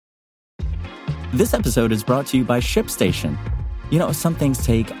This episode is brought to you by ShipStation. You know, some things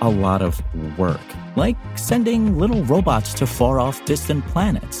take a lot of work, like sending little robots to far-off distant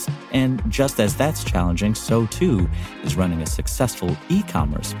planets. And just as that's challenging, so too is running a successful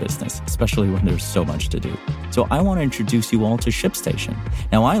e-commerce business, especially when there's so much to do. So I want to introduce you all to ShipStation.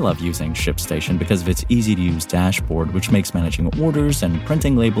 Now, I love using ShipStation because of its easy-to-use dashboard, which makes managing orders and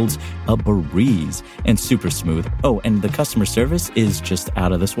printing labels a breeze and super smooth. Oh, and the customer service is just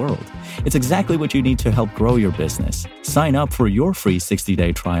out of this world. It's exactly what you need to help grow your business. Sign up for your free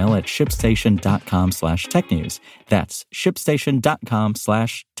 60-day trial at shipstation.com/technews. That's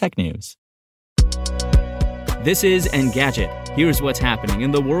shipstation.com/technews. This is Engadget. Here's what's happening in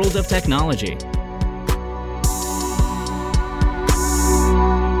the world of technology.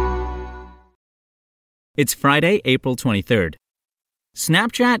 It's Friday, April 23rd.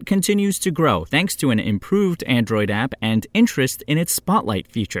 Snapchat continues to grow thanks to an improved Android app and interest in its Spotlight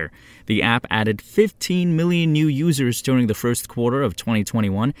feature. The app added 15 million new users during the first quarter of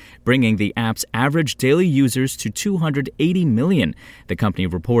 2021, bringing the app's average daily users to 280 million, the company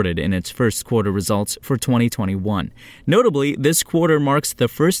reported in its first quarter results for 2021. Notably, this quarter marks the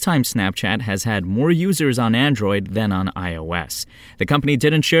first time Snapchat has had more users on Android than on iOS. The company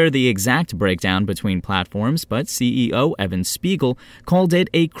didn't share the exact breakdown between platforms, but CEO Evan Spiegel called it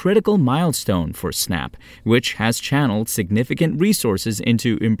a critical milestone for Snap, which has channeled significant resources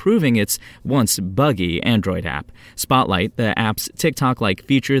into improving its once buggy Android app. Spotlight, the app's TikTok-like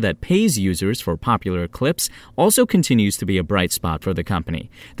feature that pays users for popular clips, also continues to be a bright spot for the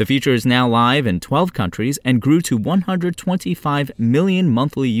company. The feature is now live in 12 countries and grew to 125 million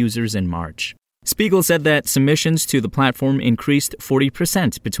monthly users in March. Spiegel said that submissions to the platform increased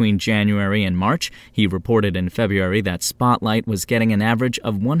 40% between January and March. He reported in February that Spotlight was getting an average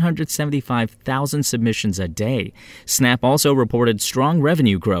of 175,000 submissions a day. Snap also reported strong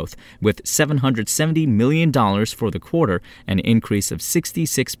revenue growth, with $770 million for the quarter, an increase of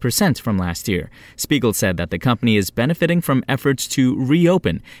 66% from last year. Spiegel said that the company is benefiting from efforts to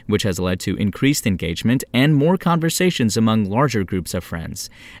reopen, which has led to increased engagement and more conversations among larger groups of friends.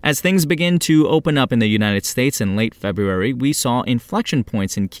 As things begin to open up in the United States in late February, we saw inflection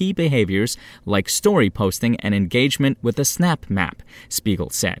points in key behaviors like story posting and engagement with the Snap Map, Spiegel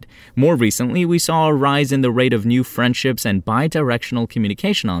said. More recently, we saw a rise in the rate of new friendships and bi-directional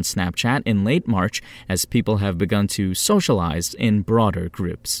communication on Snapchat in late March as people have begun to socialize in broader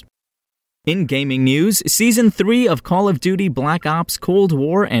groups. In gaming news, Season 3 of Call of Duty Black Ops Cold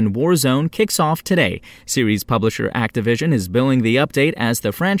War and Warzone kicks off today. Series publisher Activision is billing the update as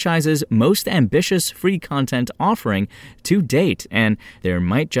the franchise's most ambitious free content offering to date, and there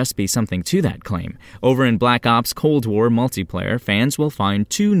might just be something to that claim. Over in Black Ops Cold War multiplayer, fans will find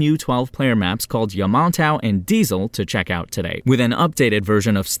 2 new 12-player maps called Yamantau and Diesel to check out today, with an updated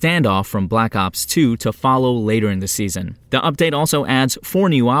version of Standoff from Black Ops 2 to follow later in the season. The update also adds 4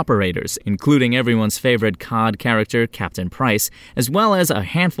 new operators, including everyone's favorite COD character, Captain Price, as well as a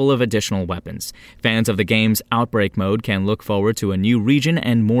handful of additional weapons. Fans of the game's Outbreak mode can look forward to a new region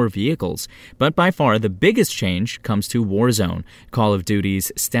and more vehicles. But by far, the biggest change comes to Warzone, Call of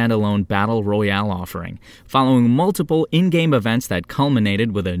Duty's standalone Battle Royale offering. Following multiple in-game events that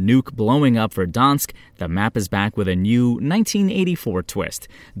culminated with a nuke blowing up Verdansk, the map is back with a new 1984 twist.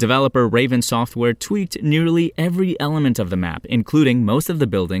 Developer Raven Software tweaked nearly every element of the map, including most of the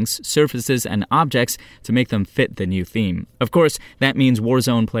buildings, surfaces, and objects to make them fit the new theme. Of course, that means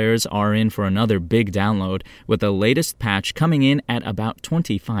Warzone players are in for another big download, with the latest patch coming in at about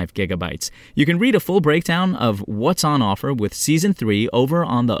 25 gigabytes. You can read a full breakdown of what's on offer with Season 3 over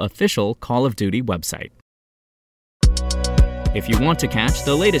on the official Call of Duty website. If you want to catch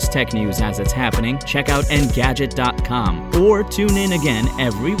the latest tech news as it's happening, check out Engadget.com or tune in again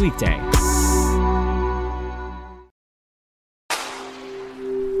every weekday.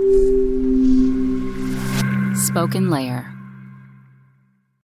 Spoken Layer.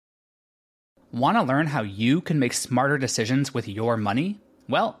 Want to learn how you can make smarter decisions with your money?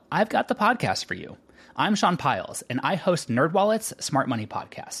 Well, I've got the podcast for you. I'm Sean Piles, and I host NerdWallet's Smart Money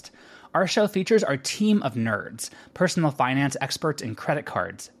Podcast. Our show features our team of nerds, personal finance experts in credit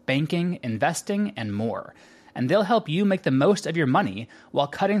cards, banking, investing, and more. And they'll help you make the most of your money while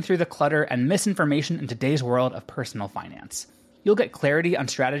cutting through the clutter and misinformation in today's world of personal finance. You'll get clarity on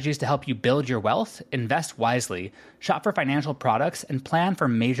strategies to help you build your wealth, invest wisely, shop for financial products, and plan for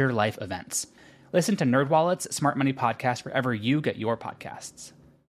major life events. Listen to NerdWallet's Smart Money Podcast wherever you get your podcasts.